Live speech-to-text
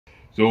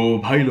तो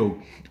भाई लोग,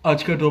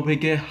 आज का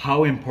टॉपिक है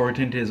how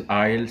important is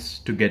IELTS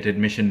to get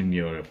admission in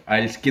Europe.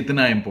 आइल्स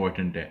कितना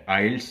इम्पोर्टेंट है?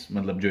 आइल्स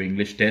मतलब जो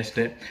इंग्लिश टेस्ट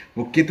है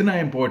वो कितना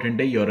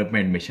इम्पोर्टेंट है यूरोप में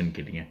एडमिशन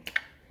के लिए।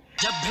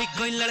 जब भी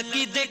कोई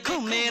लड़की देखूं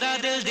मेरा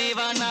दिल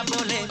दीवाना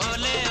बोले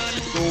ओले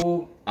ओले।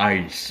 तो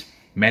आइल्स,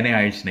 मैंने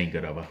आइल्स नहीं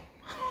करा हुआ।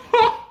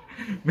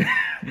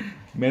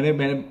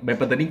 मैं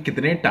पता नहीं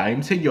कितने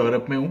टाइम से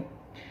यूरोप में हूँ।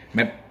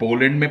 मैं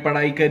पोलैंड में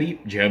पढ़ाई करी,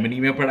 जर्मनी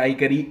में पढ़ाई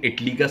करी,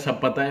 इटली का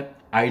सब पता है।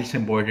 आइल्स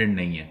इंपॉर्टेंट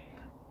नहीं है।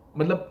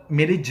 मतलब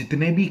मेरे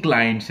जितने भी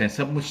क्लाइंट्स हैं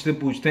सब मुझसे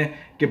पूछते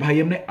हैं कि भाई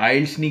हमने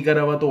आइल्स नहीं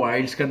करा हुआ तो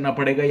आइल्स करना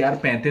पड़ेगा। यार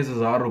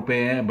 35,000 रुपए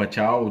हैं,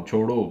 बचाओ,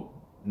 छोड़ो,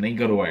 नहीं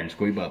करो आइल्स,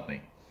 कोई बात नहीं।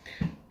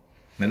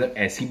 मतलब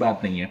ऐसी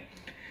बात नहीं है।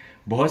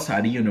 बहुत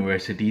सारी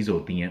यूनिवर्सिटीज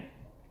होती हैं,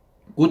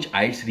 कुछ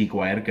आइल्स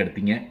रिक्वायर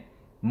करती हैं,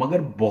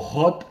 मगर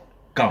बहुत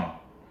कम।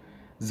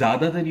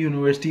 ज्यादातर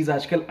यूनिवर्सिटीज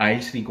आजकल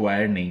आइल्स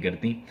रिक्वायर नहीं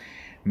करती।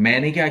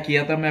 मैंने क्या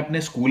किया था, मैं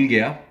अपने स्कूल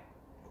गया,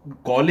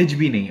 कॉलेज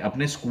भी नहीं,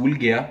 अपने स्कूल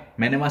गया,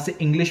 मैंने वहां से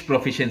इंग्लिश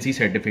प्रोफिशिएंसी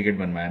सर्टिफिकेट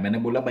बनवाया। मैंने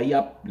बोला भाई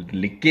आप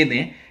लिख के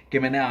दें कि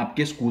मैंने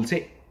आपके स्कूल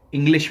से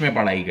इंग्लिश में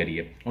पढ़ाई करी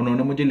है।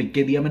 उन्होंने मुझे लिख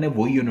के दिया, मैंने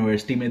वही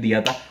यूनिवर्सिटी में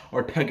दिया था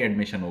और ठक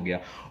एडमिशन हो गया।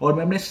 और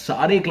मैं अपने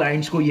सारे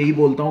क्लाइंट्स को यही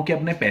बोलता हूं कि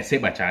अपने पैसे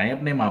बचाएं,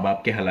 अपने माँ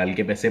बाप के हलाल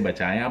के पैसे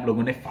बचाएं। आप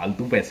लोगों ने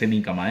फालतू पैसे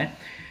नहीं कमाए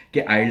कि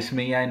आइल्स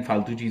में या इन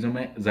फालतू चीजों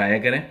में जाया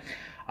करें।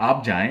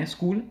 आप जाएं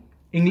स्कूल,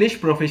 इंग्लिश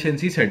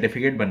प्रोफिशिएंसी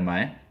सर्टिफिकेट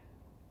बनवाएं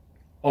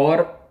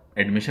और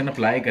एडमिशन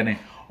अप्लाई करें।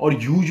 और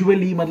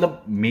यूजुअली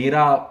मतलब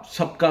मेरा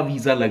सबका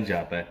वीजा लग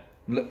जाता है।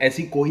 मतलब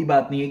ऐसी कोई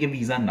बात नहीं है कि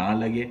वीजा ना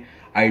लगे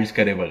आइल्स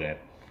करे बगैर।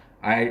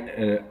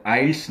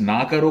 आइल्स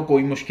ना करो,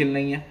 कोई मुश्किल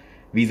नहीं है,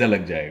 वीजा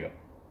लग जाएगा।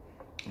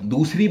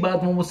 दूसरी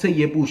बात, वो मुझसे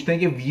ये पूछते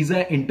हैं कि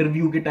वीजा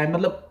इंटरव्यू के टाइम,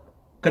 मतलब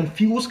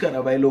कंफ्यूज करा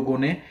हुआ है लोगों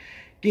ने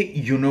कि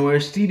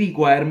यूनिवर्सिटी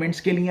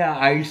रिक्वायरमेंट्स के लिए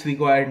आइल्स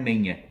रिक्वायर्ड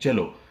नहीं है।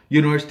 चलो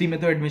यूनिवर्सिटी में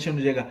तो एडमिशन हो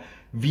जाएगा,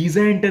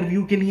 वीजा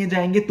इंटरव्यू के लिए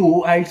जाएंगे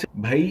तो आइल्स।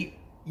 भाई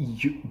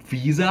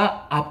वीजा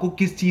आपको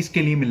किस चीज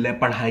के लिए मिल रहा है?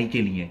 पढ़ाई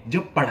के लिए।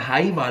 जब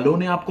पढ़ाई वालों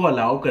ने आपको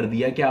अलाउ कर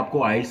दिया कि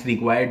आपको आइल्स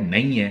रिक्वायर्ड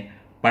नहीं है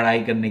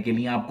पढ़ाई करने के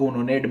लिए, आपको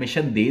उन्होंने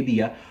एडमिशन दे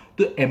दिया,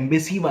 तो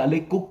एम्बेसी वाले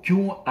को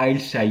क्यों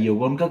आइल्स चाहिए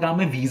होगा? उनका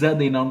काम है वीजा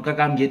देना, उनका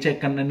काम ये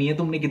चेक करना नहीं है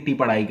तुमने कितनी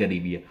पढ़ाई करी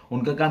हुई है।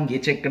 उनका काम ये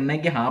चेक करना है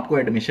कि हाँ आपको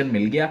एडमिशन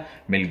मिल गया,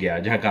 मिल गया,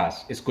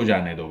 झकास, इसको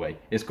जाने दो भाई,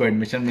 इसको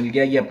एडमिशन मिल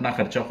गया, ये अपना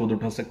खर्चा खुद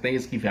उठा सकता है,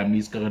 इसकी फैमिली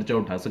इसका खर्चा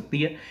उठा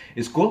सकती है,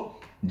 इसको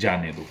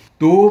जाने दो।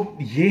 तो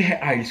ये है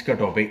आइल्स का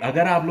टॉपिक।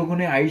 अगर आप लोगों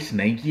ने आइल्स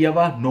नहीं किया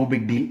हुआ, नो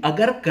बिग डील।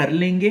 अगर कर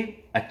लेंगे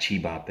अच्छी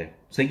बात है,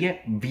 सही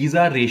है,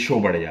 वीजा रेशो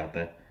बढ़ जाता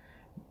है।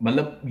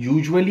 मतलब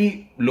यूजुअली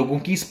लोगों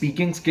की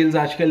स्पीकिंग स्किल्स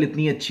आजकल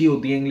इतनी अच्छी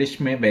होती है इंग्लिश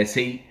में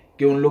वैसे ही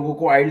कि उन लोगों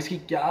को आइल्स की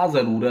क्या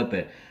जरूरत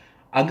है।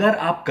 अगर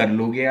आप कर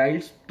लोगे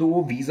आइल्स तो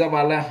वो वीजा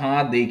वाला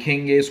हाँ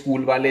देखेंगे,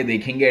 स्कूल वाले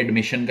देखेंगे,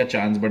 एडमिशन का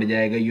चांस बढ़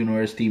जाएगा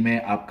यूनिवर्सिटी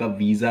में, आपका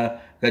वीजा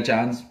का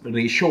चांस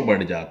रेशो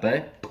बढ़ जाता है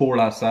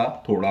थोड़ा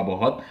सा, थोड़ा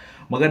बहुत।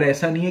 मगर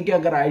ऐसा नहीं है कि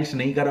अगर आइल्स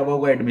नहीं करा हुआ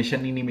होगा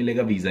एडमिशन ही नहीं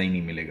मिलेगा, वीजा ही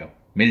नहीं मिलेगा,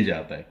 मिल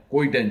जाता है,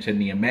 कोई टेंशन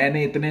नहीं है।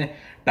 मैंने इतने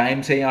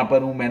टाइम से यहां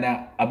पर हूं, मैंने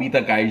अभी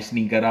तक आइल्स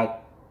नहीं करा,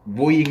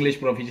 वही इंग्लिश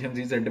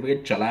प्रोफिशिएंसी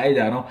सर्टिफिकेट चलाए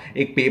जा रहा हूं।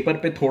 एक पेपर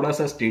पे थोड़ा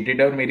सा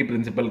स्टेटेड है और मेरी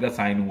प्रिंसिपल का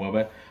साइन हुआ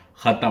है,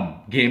 खत्म,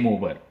 गेम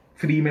ओवर।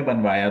 फ्री में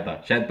बनवाया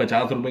था, शायद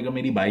 50 रुपए का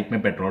मेरी बाइक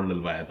में पेट्रोल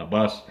डलवाया था,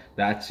 बस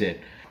दैट्स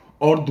इट।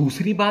 और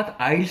दूसरी बात,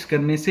 आइल्स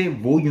करने से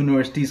वो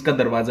यूनिवर्सिटीज का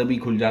दरवाजा भी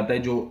खुल जाता है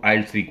जो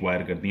आइल्स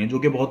रिक्वायर करती हैं, जो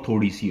कि बहुत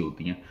थोड़ी सी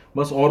होती हैं,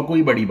 बस, और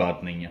कोई बड़ी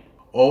बात नहीं है।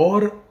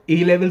 और ए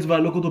लेवल्स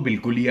वालों को तो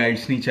बिल्कुल ही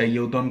आइल्स नहीं चाहिए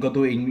होता, उनका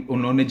तो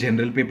उन्होंने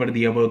जनरल पेपर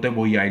दिया हुआ होता है,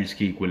 वही आइल्स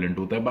की इक्विवेलेंट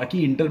होता है।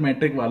 बाकी इंटर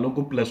मैट्रिक वालों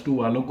को, +2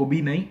 वालों को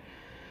भी नहीं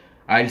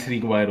आइल्स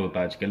रिक्वायर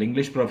होता आजकल।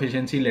 इंग्लिश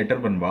प्रोफिशिएंसी लेटर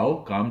बनवाओ,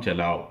 काम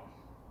चलाओ,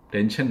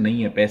 टेंशन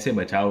नहीं है, पैसे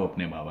बचाओ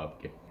अपने माँ बाप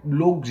के।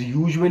 लोग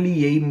यूजुअली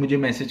यही मुझे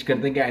मैसेज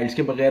करते हैं कि आइल्स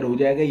के बगैर हो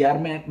जाएगा। यार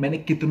मैंने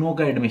कितनों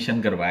का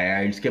एडमिशन करवाया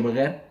आइल्स के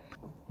बगैर।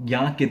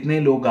 यहाँ कितने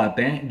लोग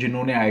आते हैं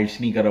जिन्होंने आइल्स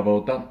नहीं करा हुआ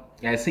होता,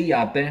 ऐसे ही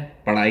आते हैं,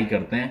 पढ़ाई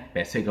करते हैं,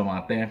 पैसे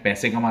कमाते हैं,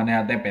 पैसे कमाने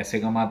आते हैं, पैसे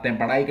कमाते हैं,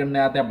 पढ़ाई करने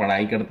आते हैं,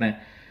 पढ़ाई करते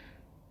हैं,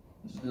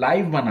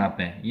 लाइफ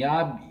बनाते हैं।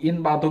 या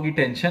इन बातों की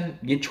टेंशन,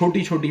 ये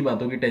छोटी छोटी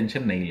बातों की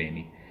टेंशन नहीं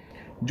लेनी।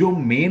 जो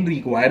मेन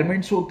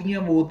रिक्वायरमेंट्स होती हैं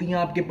वो होती हैं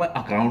आपके पास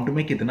अकाउंट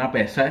में कितना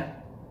पैसा है,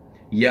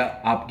 या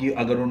आपकी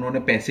अगर उन्होंने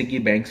पैसे की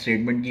बैंक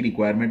स्टेटमेंट की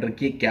रिक्वायरमेंट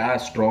रखी है, क्या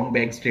स्ट्रॉन्ग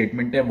बैंक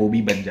स्टेटमेंट है, वो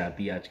भी बन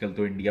जाती है आजकल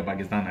तो। इंडिया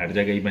पाकिस्तान हर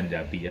जगह ही बन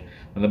जाती है।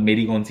 मतलब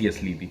मेरी कौन सी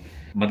असली थी,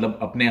 मतलब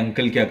अपने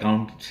अंकल के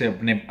अकाउंट से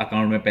अपने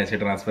अकाउंट में पैसे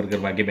ट्रांसफर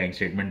करवा के बैंक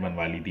स्टेटमेंट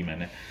बनवा ली थी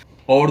मैंने।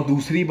 और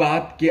दूसरी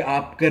बात कि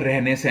आपके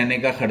रहने सहने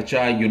का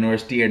खर्चा,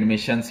 यूनिवर्सिटी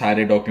एडमिशन,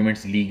 सारे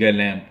डॉक्यूमेंट्स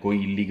लीगल हैं,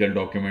 कोई इलीगल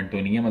डॉक्यूमेंट तो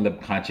नहीं है, मतलब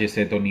खांचे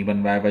से तो नहीं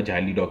बनवाया हुआ,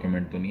 जाली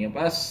डॉक्यूमेंट तो नहीं है,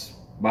 बस,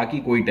 बाकी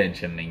कोई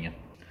टेंशन नहीं है।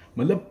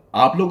 मतलब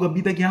आप लोग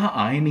अभी तक यहाँ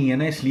आए नहीं है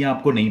ना, इसलिए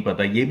आपको नहीं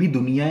पता। ये भी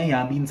दुनिया है,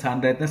 यहाँ भी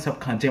इंसान रहते हैं, सब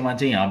खांचे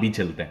वांचे यहाँ भी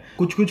चलते हैं।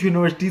 कुछ कुछ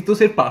यूनिवर्सिटीज तो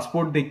सिर्फ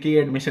पासपोर्ट देख के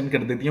एडमिशन कर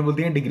देती हैं,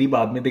 बोलती हैं डिग्री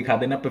बाद में दिखा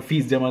देना,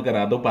 फीस जमा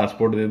करा दो,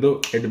 पासपोर्ट दे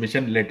दो,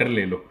 एडमिशन लेटर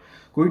ले लो,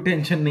 कोई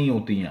टेंशन नहीं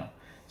होती यहाँ।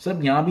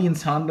 सब यहाँ भी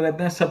इंसान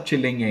रहते हैं, सब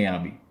चिलेंगे,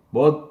 यहाँ भी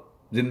बहुत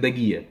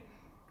जिंदगी है,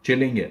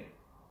 चिलेंगे,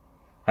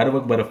 हर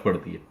वक्त बर्फ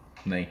पड़ती है।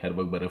 नहीं, हर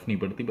वक्त बर्फ नहीं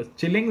पड़ती, बस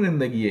चिलिंग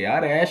जिंदगी है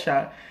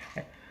यार,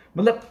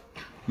 मतलब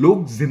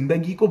लोग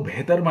जिंदगी को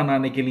बेहतर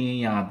बनाने के लिए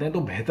यहाँ आते हैं, तो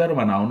बेहतर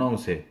बनाओ ना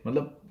उसे।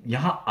 मतलब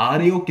यहाँ आ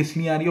रहे हो किस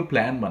लिए आ रही हो,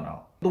 प्लान बनाओ।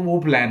 तो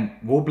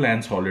वो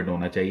प्लान सॉलिड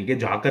होना चाहिए कि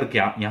जाकर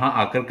क्या, यहाँ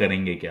आकर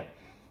करेंगे क्या,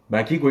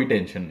 बाकी कोई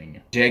टेंशन नहीं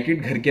है।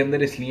 जैकेट घर के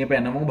अंदर इसलिए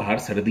पहना हुआ, बाहर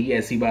सर्दी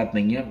ऐसी बात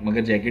नहीं है,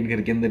 मगर जैकेट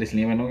घर के अंदर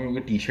इसलिए पहना हुआ क्योंकि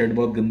टी शर्ट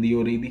बहुत गंदी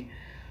हो रही थी,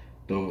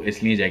 तो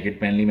इसलिए जैकेट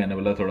पहन ली। मैंने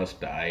बोला थोड़ा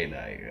स्टाइल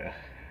आएगा।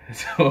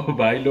 तो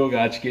भाई लोग,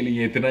 आज के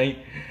लिए इतना ही।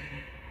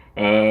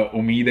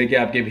 उम्मीद है कि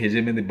आपके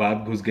भेजे में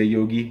बात घुस गई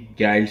होगी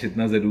कि आइल्स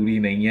इतना ज़रूरी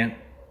नहीं है।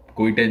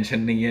 कोई टेंशन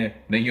नहीं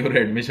है, नहीं हो रहा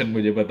एडमिशन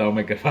मुझे बताओ,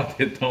 मैं करवा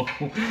देता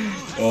हूँ।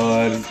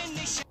 और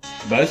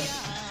बस,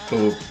 तो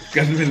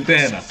कल मिलते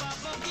हैं ना,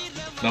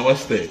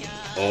 नमस्ते।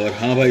 और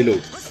हाँ भाई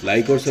लोग,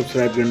 लाइक और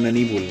सब्सक्राइब करना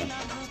नहीं भूलना।